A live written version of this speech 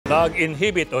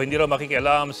Nag-inhibit o hindi raw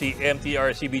makikialam si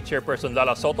MTRCB chairperson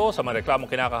Lala Sotto sa mga reklamong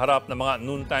kinakaharap ng mga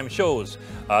noontime shows.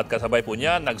 At kasabay po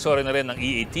niya, nag-sorry na rin ng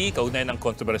EAT kaugnay ng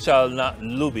kontrobersyal na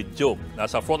lubid joke.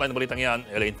 Nasa frontline balitang yan,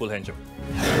 Elaine Fulgencio.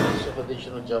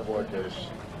 Additional job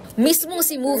orders. Mismo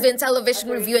si Move-in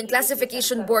Television Review and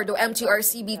Classification Board o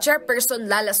MTRCB chairperson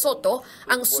Lala Sotto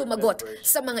ang sumagot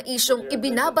sa mga isyong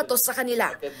ibinabato sa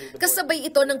kanila. Kasabay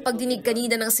ito ng pagdinig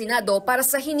kanina ng Senado para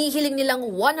sa hinihiling nilang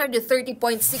 130.6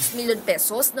 million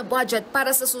pesos na budget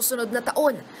para sa susunod na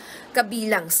taon.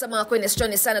 Kabilang sa mga kwestyon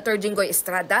ni Senator Jinggoy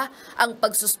Estrada ang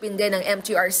pagsuspinde ng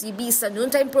MTRCB sa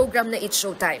noontime program na It's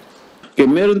Showtime. Okay,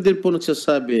 meron din po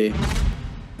nagsasabi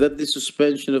that the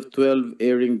suspension of 12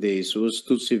 airing days was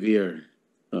too severe.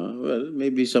 Well,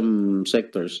 maybe some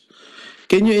sectors.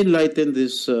 Can you enlighten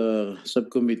this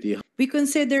subcommittee? We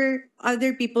consider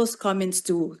other people's comments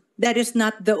too. That is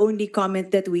not the only comment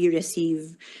that we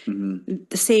receive.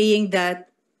 Saying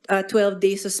that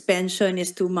 12-day suspension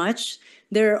is too much.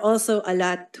 There are also a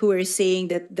lot who are saying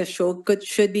that the show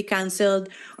should be canceled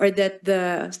or that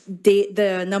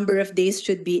the number of days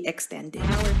should be extended.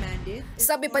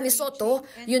 Sabi pa ni Sotto,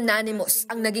 unanimous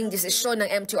ang naging desisyon ng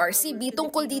MTRCB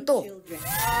tungkol dito.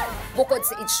 Bukod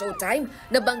sa It's Showtime,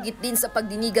 nabanggit din sa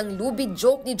pagdinigang lubid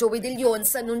joke ni Joey De Leon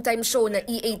sa noontime show na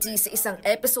EAT sa isang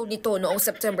episode nito noong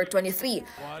September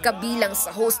 23. Kabilang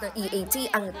sa host ng EAT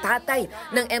ang tatay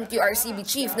ng MTRCB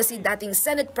chief na si dating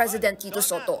Senate President Tito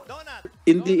Sotto.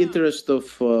 In the interest of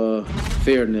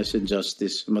fairness and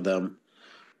justice, Madam,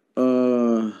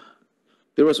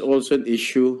 there was also an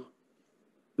issue,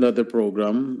 another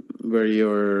program where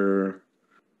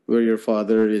your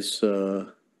father is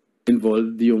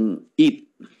involved, yung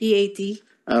EAT.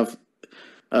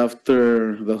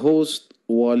 After the host,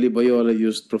 Wally Bayola,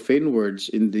 used profane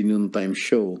words in the noontime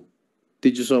show.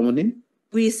 Did you summon him?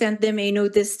 We sent them a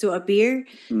notice to appear.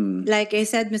 Like I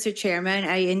said, Mr. Chairman,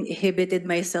 I inhibited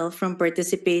myself from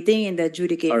participating in the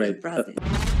adjudicating process.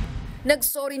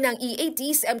 Nag-sorry ng EAT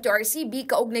sa MTRCB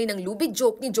kaugnay ng lubid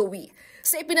joke ni Joey.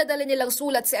 Sa ipinadala nilang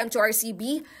sulat sa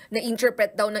MTRCB,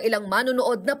 na-interpret daw ng ilang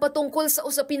manonood na patungkol sa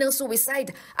usapin ng suicide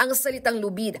ang salitang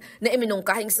lubid na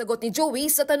iminungkahing sagot ni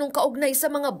Joey sa tanong kaugnay sa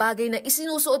mga bagay na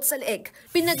isinusuot sa leeg.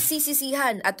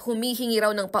 Pinagsisisihan at humihingi raw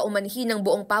ng paumanhin ng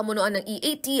buong pamunuan ng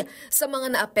EAT sa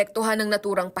mga naapektuhan ng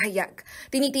naturang pahayag.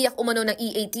 Tinitiyak umano ng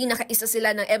EAT na kaisa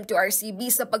sila ng MTRCB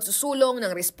sa pagsusulong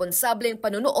ng responsableng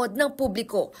panunood ng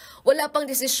publiko. Wala pang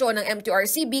desisyon ng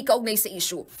MTRCB kaugnay sa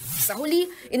issue. Sa huli,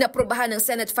 inaprobahan ng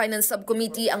Senate Finance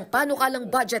Subcommittee ang panukalang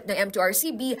budget ng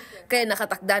MTRCB kaya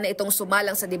nakatakda na itong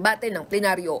sumalang sa debate ng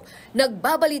plenaryo.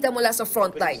 Nagbabalita mula sa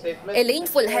Frontline, Elaine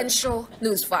Fulgencio,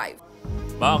 News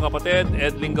 5. Mga kapatid,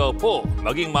 Ed Lingaw po,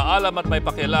 maging maalam at may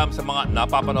pakialam sa mga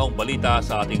napapanahong balita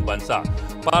sa ating bansa.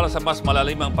 Para sa mas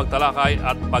malalimang pagtalakay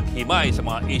at paghimay sa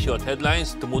mga issue at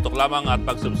headlines, tumutok lamang at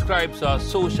pag-subscribe sa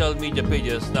social media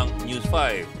pages ng News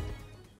 5.